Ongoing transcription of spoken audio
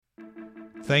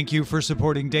Thank you for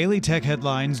supporting Daily Tech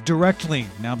Headlines directly.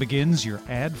 Now begins your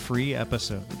ad-free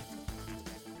episode.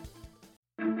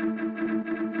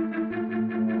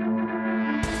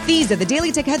 These are the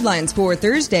Daily Tech Headlines for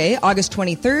Thursday, August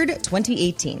 23rd,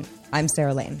 2018. I'm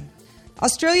Sarah Lane.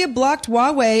 Australia blocked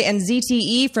Huawei and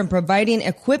ZTE from providing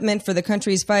equipment for the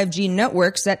country's 5G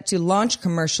network set to launch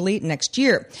commercially next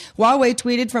year. Huawei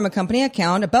tweeted from a company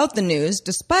account about the news,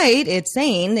 despite it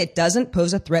saying it doesn't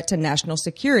pose a threat to national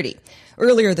security.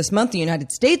 Earlier this month, the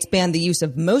United States banned the use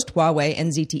of most Huawei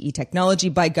and ZTE technology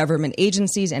by government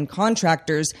agencies and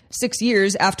contractors 6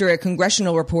 years after a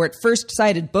congressional report first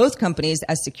cited both companies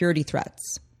as security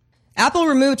threats. Apple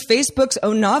removed Facebook's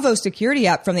Onavo security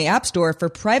app from the App Store for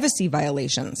privacy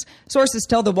violations. Sources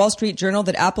tell the Wall Street Journal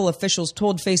that Apple officials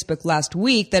told Facebook last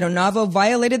week that Onavo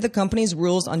violated the company's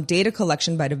rules on data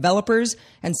collection by developers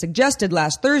and suggested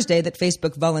last Thursday that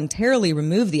Facebook voluntarily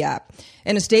remove the app.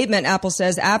 In a statement, Apple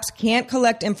says apps can't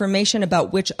collect information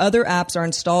about which other apps are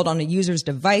installed on a user's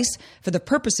device for the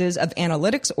purposes of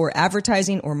analytics or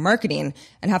advertising or marketing,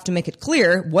 and have to make it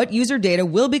clear what user data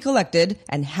will be collected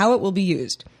and how it will be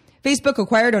used. Facebook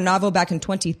acquired Onavo back in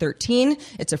 2013.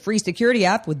 It's a free security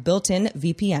app with built-in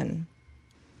VPN.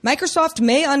 Microsoft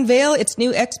may unveil its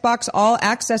new Xbox All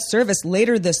Access service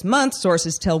later this month,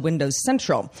 sources tell Windows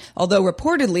Central, although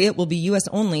reportedly it will be U.S.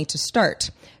 only to start.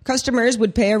 Customers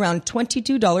would pay around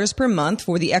 $22 per month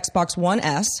for the Xbox One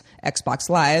S, Xbox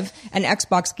Live, and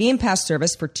Xbox Game Pass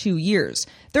service for 2 years.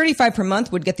 $35 per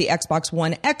month would get the Xbox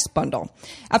One X bundle.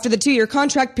 After the 2-year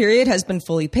contract period has been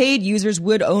fully paid, users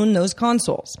would own those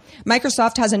consoles.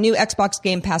 Microsoft has a new Xbox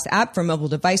Game Pass app for mobile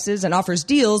devices and offers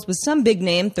deals with some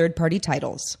big-name third-party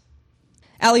titles.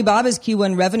 Alibaba's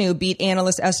Q1 revenue beat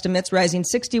analyst estimates, rising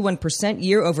 61%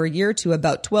 year-over-year to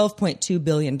about $12.2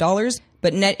 billion.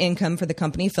 But net income for the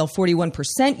company fell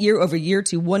 41% year-over-year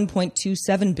to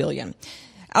 $1.27 billion.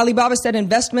 Alibaba said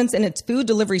investments in its food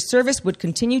delivery service would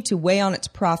continue to weigh on its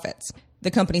profits. The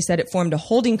company said it formed a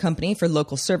holding company for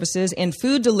local services and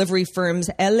food delivery firms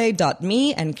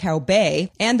LA.me and Cowbay,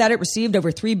 and that it received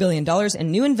over $3 billion in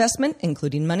new investment,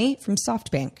 including money from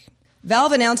SoftBank.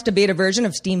 Valve announced a beta version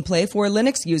of Steam Play for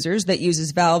Linux users that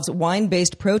uses Valve's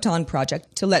Wine-based Proton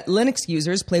project to let Linux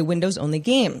users play Windows-only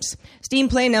games. Steam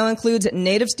Play now includes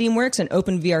native Steamworks and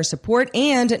OpenVR support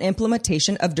and an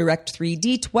implementation of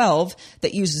Direct3D 12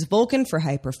 that uses Vulkan for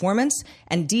high performance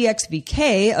and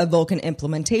DXVK, a Vulkan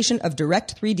implementation of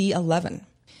Direct3D 11.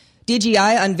 DJI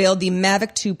unveiled the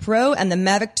Mavic 2 Pro and the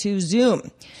Mavic 2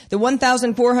 Zoom. The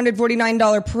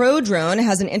 $1,449 Pro drone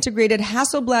has an integrated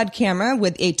Hasselblad camera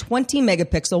with a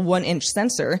 20-megapixel 1-inch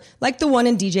sensor, like the one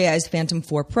in DJI's Phantom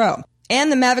 4 Pro.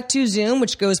 And the Mavic 2 Zoom,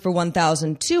 which goes for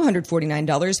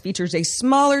 $1,249, features a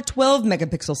smaller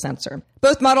 12-megapixel sensor.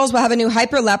 Both models will have a new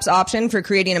hyperlapse option for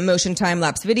creating a motion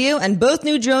time-lapse video, and both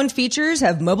new drone features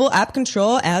have mobile app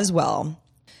control as well.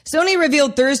 Sony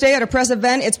revealed Thursday at a press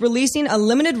event it's releasing a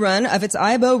limited run of its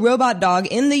Aibo robot dog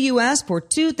in the U.S. for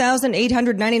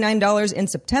 $2,899 in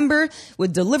September,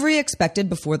 with delivery expected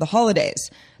before the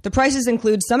holidays. The prices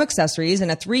include some accessories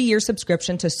and a 3-year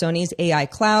subscription to Sony's AI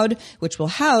Cloud, which will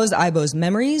house Aibo's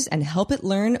memories and help it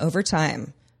learn over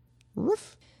time.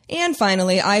 Woof. And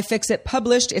finally, iFixit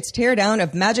published its teardown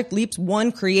of Magic Leap's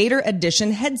One Creator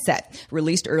Edition headset,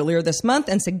 released earlier this month,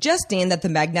 and suggesting that the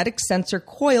magnetic sensor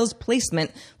coil's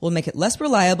placement will make it less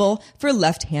reliable for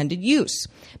left-handed use.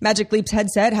 Magic Leap's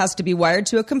headset has to be wired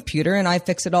to a computer, and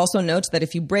iFixit also notes that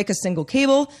if you break a single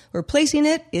cable, replacing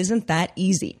it isn't that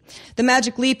easy. The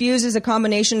Magic Leap uses a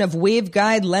combination of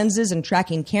waveguide lenses and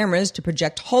tracking cameras to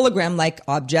project hologram-like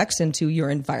objects into your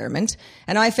environment,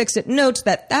 and iFixit notes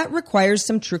that requires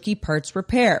some tricky parts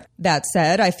repair. That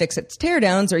said, iFixit's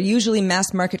teardowns are usually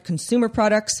mass-market consumer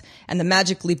products, and the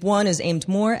Magic Leap One is aimed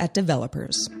more at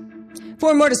developers.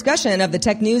 For more discussion of the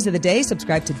tech news of the day,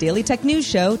 subscribe to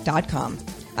dailytechnewsshow.com.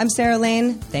 I'm Sarah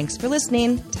Lane. Thanks for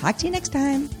listening. Talk to you next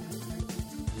time.